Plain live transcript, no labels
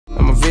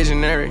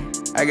visionary.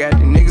 I got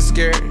the niggas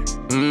scared.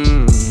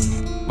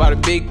 Bought a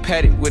big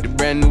paddock with a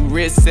brand new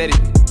red setting.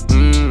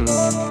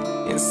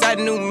 Inside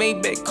the new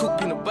Maybach coupe,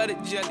 peanut butter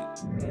jelly.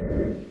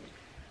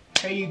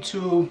 Hey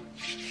YouTube,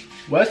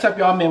 what's up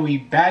y'all, man? We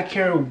back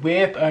here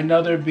with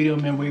another video,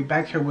 man. We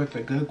back here with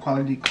a good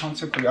quality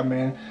content for y'all,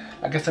 man.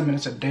 Like I said, man,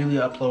 it's a daily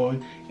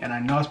upload, and I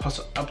know I was supposed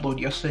to upload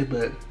yesterday,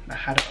 but I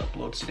had to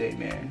upload today,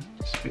 man.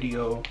 This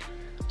video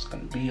is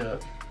gonna be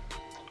up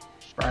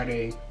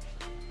Friday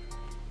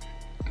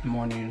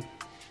morning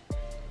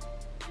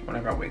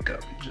whenever I wake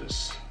up.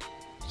 Just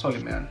so you,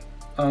 man.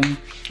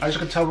 As you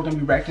can tell, we're gonna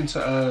be reacting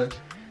to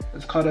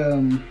it's called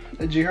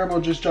G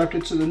Herbo just dropped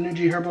it to the new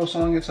G Herbo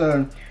song. It's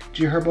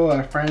G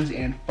Herbo Friends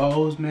and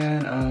Foes,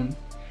 man.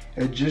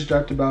 It just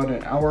dropped about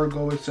an hour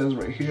ago, it says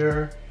right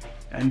here.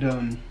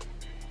 And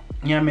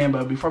yeah, man,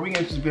 but before we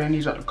get into this video, I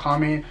need y'all to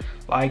comment,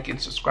 like, and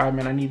subscribe,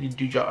 man. I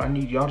need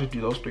y'all to do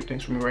those 3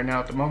 things for me right now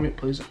at the moment,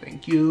 please and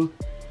thank you.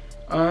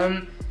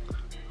 I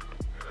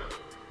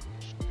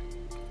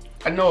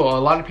know a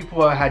lot of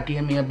people had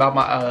DM'd me about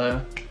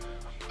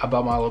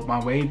my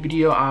wave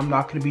video. I'm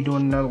not gonna be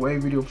doing another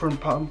wave video for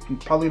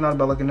probably not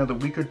about like another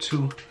week or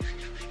 2.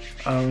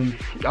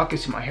 Y'all can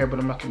see my hair, but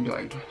I'm not gonna be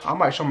like, I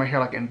might show my hair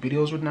like in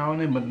videos with now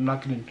and then, but I'm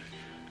not gonna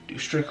do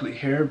strictly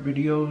hair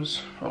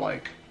videos or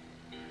like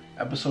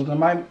episodes. I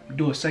might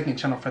do a second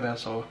channel for that.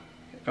 So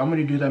if I'm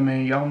gonna do that,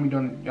 man, y'all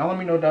let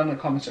me know down in the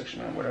comment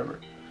section or whatever.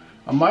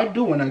 I might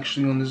do one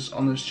actually on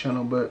this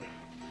channel, but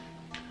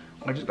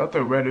I just got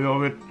the red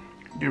velvet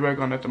direct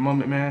on at the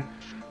moment, man.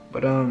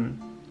 But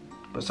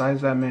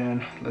besides that,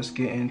 man, let's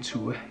get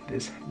into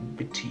this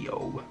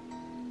video.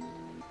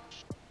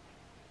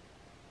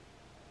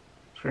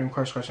 Screen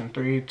question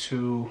 3,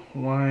 2,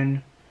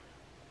 1.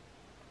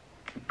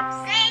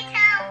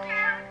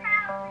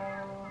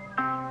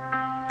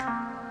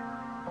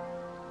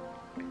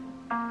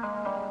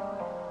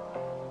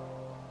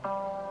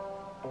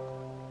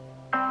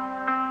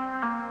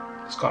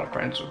 It's called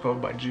Friends with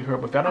Foes by G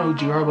Herbo. If y'all know who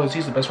G Herbo is,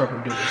 he's the best rapper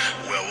to do this.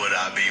 Where would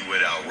I be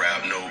without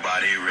rap?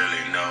 Nobody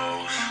really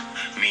knows.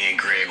 Me and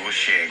Greg was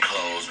sharing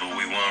clothes, but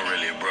we weren't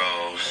really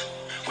bros.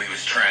 We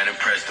was trying to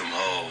press them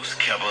hoes,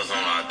 kept us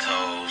on our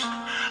toes.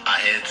 I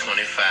had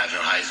 25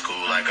 in high school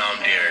like I'm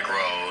Derrick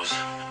Rose.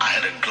 I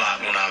had a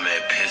Glock when I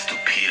met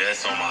Pistol P,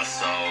 that's on my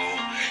soul.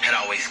 Had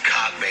always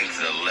cock bang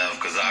to the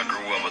left cause I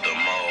grew up with the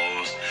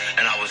most.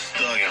 And I was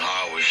thugging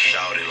hard with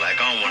shouted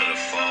like I'm one of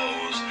the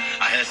foes.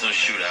 I had some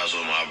shootouts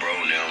with my bro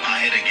now, I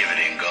had to give it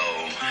and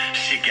go.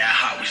 Shit got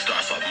hot, we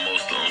start swapping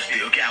most of them.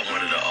 Still got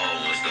one of the old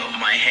ones though.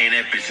 Might hang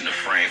that bitch in the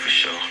frame for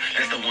sure.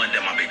 That's the one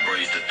that my big bro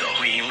used to throw.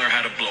 We ain't learn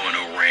how to blow in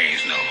the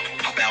range, no.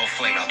 Pop out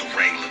flame out the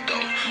Wrangler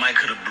though. Might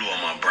could've blew on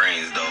my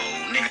brains though.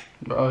 Nigga.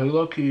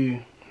 Bro,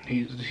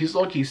 he's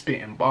low-key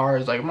spitting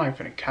bars. Like, I'm not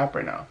even finna cap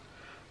right now.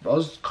 Bro,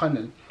 it's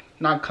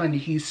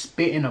he's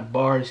spitting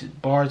bars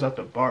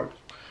after bars.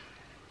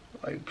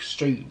 Like,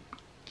 straight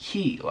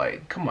heat.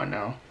 Like, come on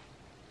now.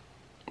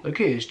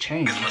 Look at his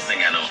chain. Niggas left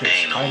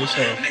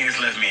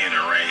me in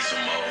the rain some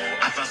more.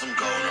 I found some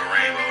gold in the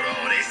rainbow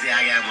though. They say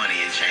I got money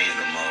and change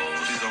the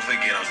most. Just don't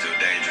forget I'm still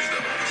dangerous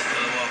though.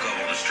 Still walk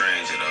up on a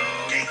stranger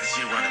though. Gangsta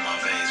shit running my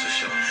veins for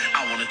sure.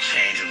 I wanna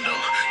change him though.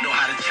 Know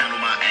how to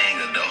channel my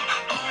anger though.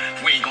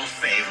 We ain't gonna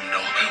save him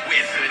though.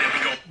 We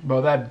go.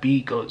 Bro, that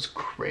beat goes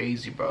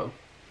crazy, bro.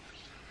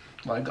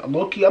 Like,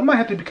 low-key, I might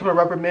have to become a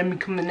rapper, man.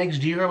 Become the next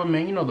G Herbo,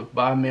 man. You know the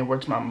vibe, man.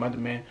 Word to my mother,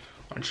 man.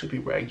 On Trippy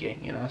Rag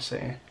Gang, you know what I'm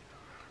saying?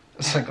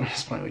 It's like I'm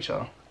just playing with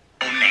y'all.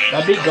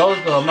 That beat goes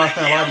though. I'm not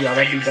finna lie to y'all.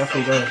 That beat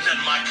definitely goes.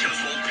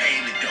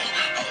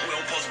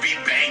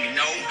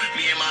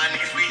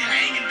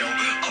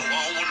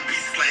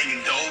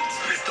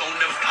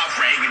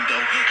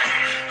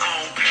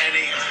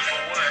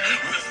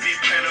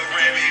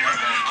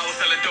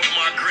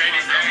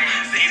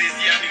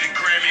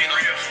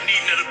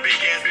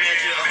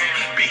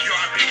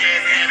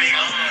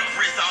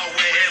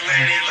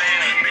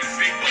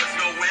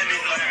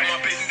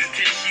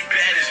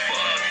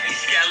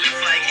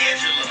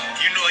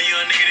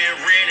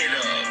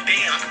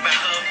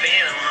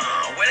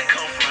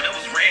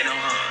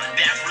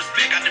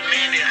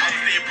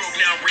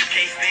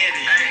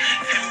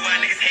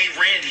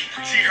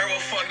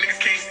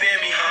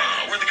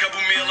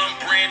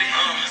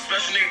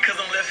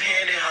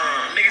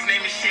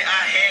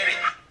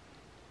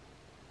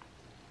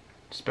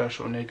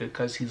 Special nigga,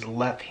 cause he's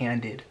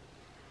left-handed.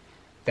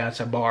 That's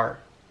a bar.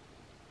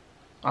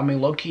 I mean,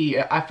 low-key,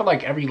 I feel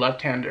like every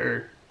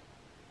left-hander,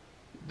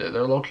 they're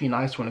low-key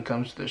nice when it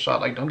comes to the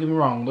shot. Like, don't get me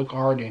wrong, Luke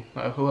Hardy.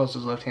 Who else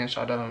is left-hand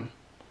shot?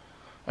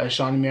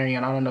 Shawnee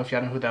Marion. I don't know if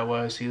y'all know who that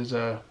was. He was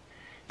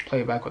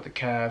played back with the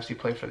Cavs. He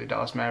played for the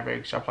Dallas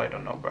Mavericks. Y'all probably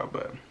don't know, bro,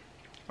 but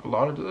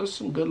there's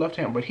some good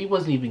left-hand. But he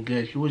wasn't even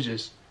good. He was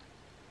just,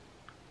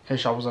 his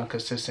shot was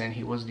inconsistent.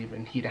 He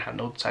didn't have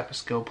no type of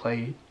skill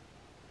play.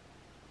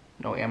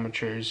 No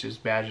amateurs, his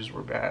badges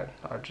were bad.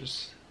 Yeah.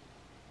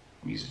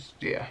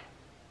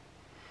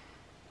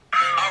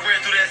 I ran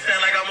through that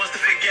sound like I must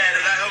have forgot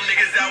it. I help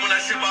niggas out when I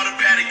ship out a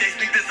paddock. They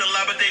think this a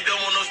lot, but they don't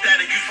want no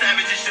static. You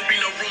savage, it should be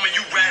no room and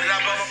you rat it.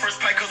 I bought my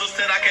first pipe cause I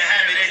said I could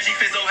have it.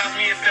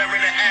 a fair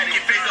in the attic.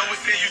 Your face always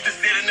said used to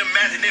sit in the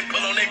magic and pull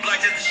on they block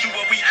just to shoot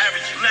what we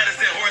average. Ladders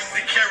and horses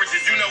and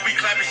carriages. You know we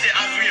clapping shit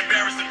out, we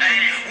embarrass them.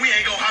 Ay, we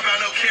ain't gon' hop out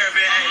no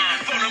caravan.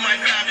 Ay, phone on my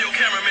 5-year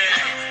cameraman.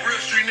 Ay,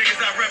 real street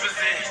niggas I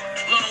represent.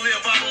 Long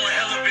live Bob on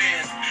hella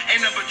bands.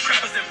 Ain't nothing but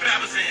trappers and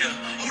babbers in here.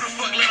 Who the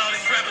fuck let all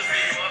these rappers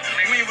in?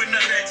 We ain't with none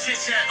of that chit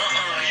chat.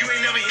 You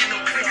ain't never hear no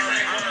click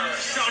clack.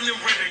 Shouting them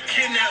ready to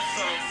kidnap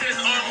some. Send his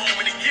arm home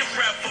and a gift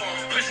wrap for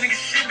him. Push niggas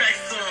shit back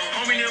some.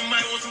 Homie them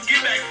might want some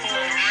get back for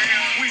him.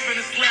 We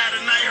finna slide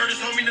tonight. Heard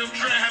his homie them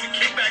try having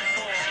kickback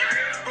for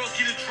him.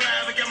 Broski the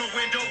drive. I got my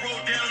window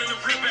rolled down and a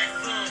rip back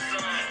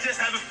some.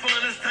 Just having fun.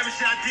 That's the type of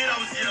shit I did. I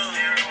was young.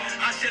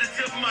 I shed a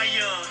tear for my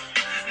young.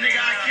 Nigga,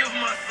 I killed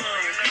my son.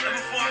 And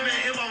before I met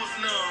him, I was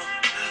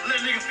numb. Let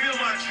niggas feel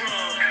my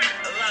drum.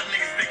 A lot of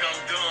niggas think I'm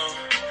dumb.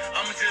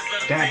 I'ma just let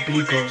them That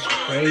beat goes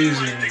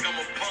crazy. think I'm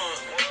a punk.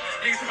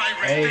 Niggas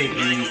probably Hey, think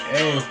I'm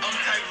hey. I'm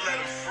type to let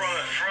them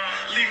front.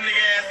 Leave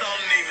nigga ass on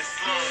and even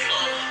slump.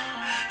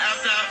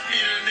 After I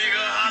feed a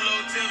nigga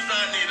hollow tips,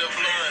 I need a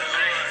blunt.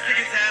 Sick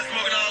and tired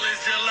smoking all this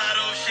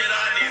gelato shit,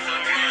 I need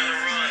some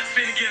run.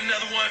 Finna get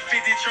another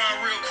 150, try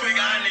real quick,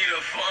 I need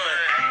a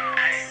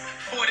fun.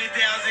 40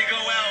 downs and go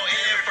out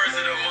in first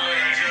of the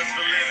month, just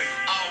for living.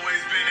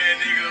 Always been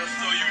that nigga,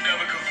 so you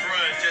never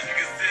confront, just be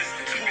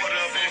consistent. Poured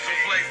up on some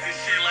flakes and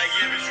shit like,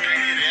 yeah, bitch, we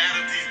did it.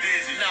 Add up these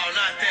digits. No,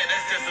 not that,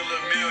 that's just a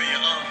little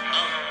million,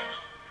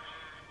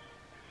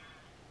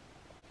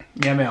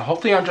 Yeah, man,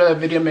 hopefully you enjoyed that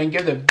video, man.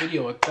 Give the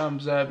video a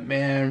thumbs up,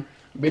 man.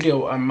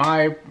 Video on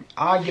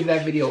I'll give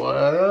that video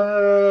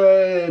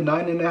a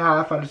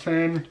 9.5 out of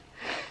 10.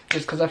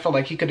 Just because I felt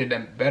like he could have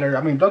done better.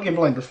 I mean, don't get me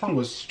wrong, the song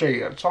was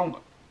straight.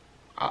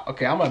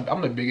 Okay,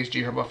 I'm the biggest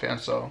G Herbo fan,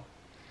 so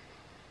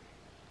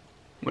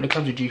when it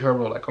comes to G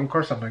Herbo, like, of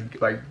course I'm gonna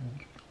like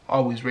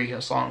always rate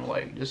his song,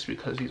 like, just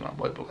because he's my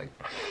boy. But like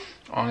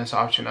on this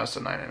option, that's a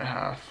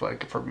 9.5,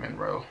 like, for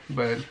Monroe.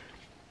 But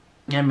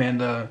yeah, man,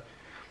 the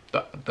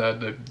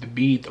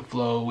beat, the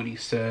flow, what he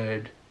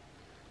said,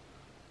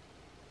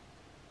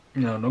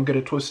 you know, don't get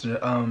it twisted.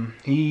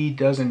 He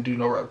doesn't do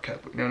no rap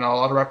cap. You know, a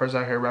lot of rappers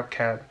out here rap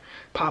cap,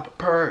 pop a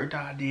perk,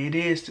 I did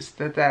this,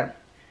 that.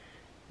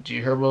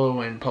 G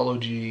Herbo and Polo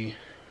G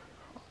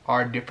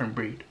are a different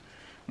breed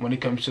when it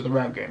comes to the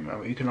rap game. I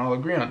mean, you can all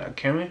agree on that,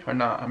 can we? Or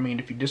not? I mean,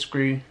 if you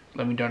disagree,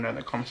 let me know in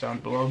the comments down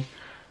below.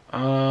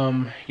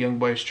 Young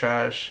Boy's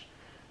trash.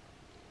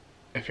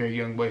 If you're a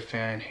Young Boy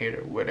fan,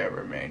 hater,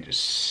 whatever, man,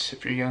 just,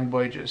 if you're a Young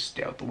Boy, just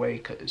stay out the way,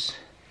 cause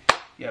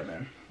yeah,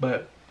 man.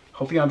 But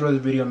hopefully you enjoyed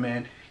this video,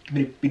 man. Give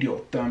the video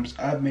a thumbs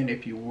up, man,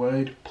 if you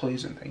would,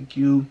 please and thank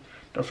you.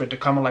 Don't forget to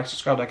comment, like,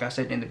 subscribe, like I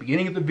said in the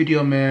beginning of the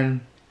video,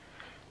 man.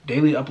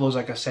 Daily uploads,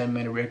 like I said,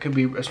 man.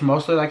 It's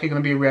mostly like it's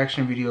gonna be a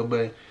reaction video,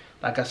 but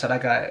like I said, I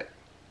got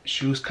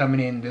shoes coming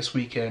in this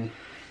weekend.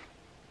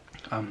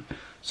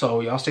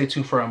 So y'all stay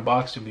tuned for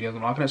unboxing videos.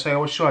 I'm not gonna say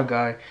what shoe I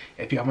got.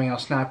 If you have me on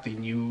Snap,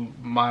 then you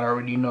might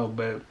already know,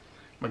 but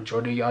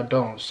majority of y'all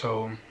don't.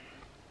 So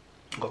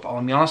go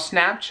follow me on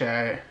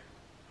Snapchat.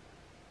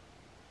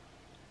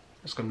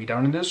 It's gonna be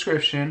down in the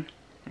description.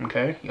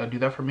 Okay, y'all do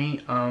that for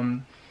me.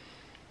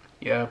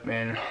 Yeah,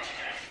 man.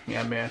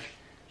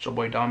 It's your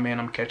boy Dom, man.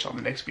 I'm gonna catch you on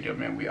the next video,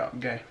 man. We out.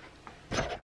 Okay.